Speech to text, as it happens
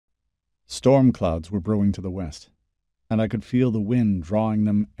Storm clouds were brewing to the west, and I could feel the wind drawing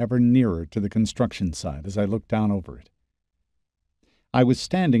them ever nearer to the construction site as I looked down over it. I was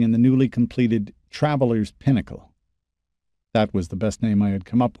standing in the newly completed Traveller's Pinnacle. That was the best name I had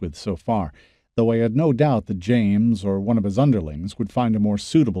come up with so far, though I had no doubt that James or one of his underlings would find a more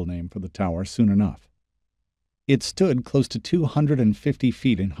suitable name for the tower soon enough. It stood close to 250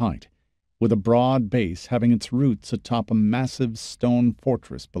 feet in height, with a broad base having its roots atop a massive stone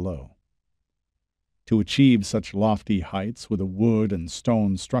fortress below. To achieve such lofty heights with a wood and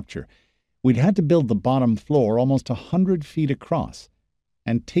stone structure, we'd had to build the bottom floor almost 100 feet across,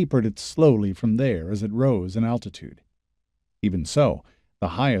 and tapered it slowly from there as it rose in altitude. Even so, the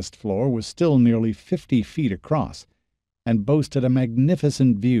highest floor was still nearly 50 feet across, and boasted a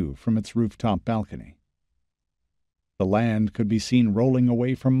magnificent view from its rooftop balcony. The land could be seen rolling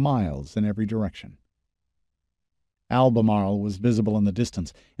away for miles in every direction. Albemarle was visible in the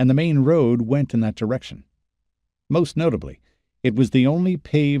distance, and the main road went in that direction. Most notably, it was the only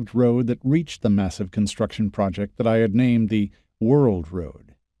paved road that reached the massive construction project that I had named the World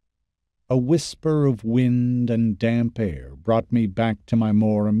Road. A whisper of wind and damp air brought me back to my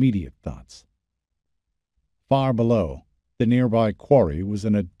more immediate thoughts. Far below, the nearby quarry was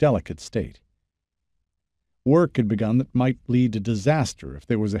in a delicate state. Work had begun that might lead to disaster if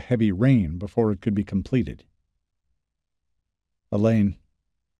there was a heavy rain before it could be completed. "Elaine,"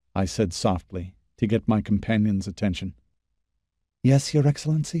 I said softly, to get my companion's attention. "Yes, Your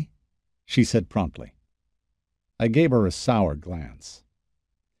Excellency?" she said promptly. I gave her a sour glance.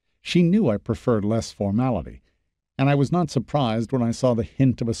 She knew I preferred less formality, and I was not surprised when I saw the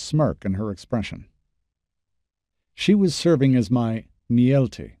hint of a smirk in her expression. She was serving as my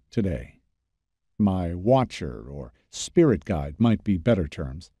Mielte today. My watcher, or spirit guide, might be better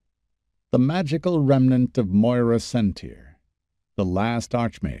terms. The magical remnant of Moira Sentir, the last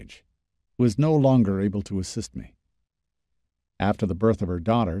Archmage, was no longer able to assist me. After the birth of her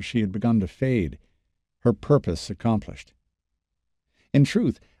daughter, she had begun to fade, her purpose accomplished. In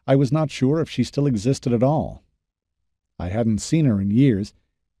truth, I was not sure if she still existed at all. I hadn't seen her in years,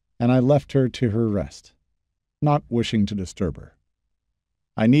 and I left her to her rest, not wishing to disturb her.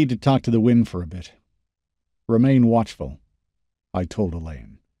 "I need to talk to the wind for a bit. Remain watchful," I told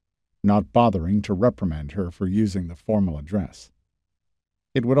Elaine, not bothering to reprimand her for using the formal address.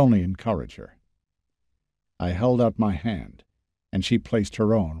 It would only encourage her. I held out my hand, and she placed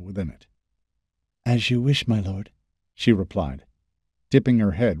her own within it. "As you wish, my lord," she replied, dipping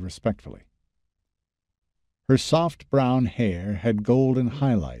her head respectfully. Her soft brown hair had golden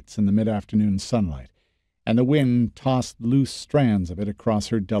highlights in the mid-afternoon sunlight, and the wind tossed loose strands of it across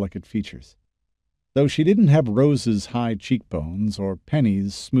her delicate features. Though she didn't have Rose's high cheekbones or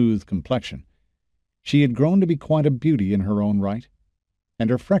Penny's smooth complexion, she had grown to be quite a beauty in her own right, and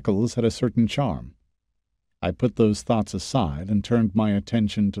her freckles had a certain charm. I put those thoughts aside and turned my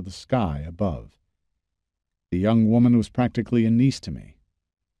attention to the sky above. The young woman was practically a niece to me,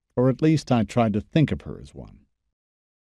 or at least I tried to think of her as one.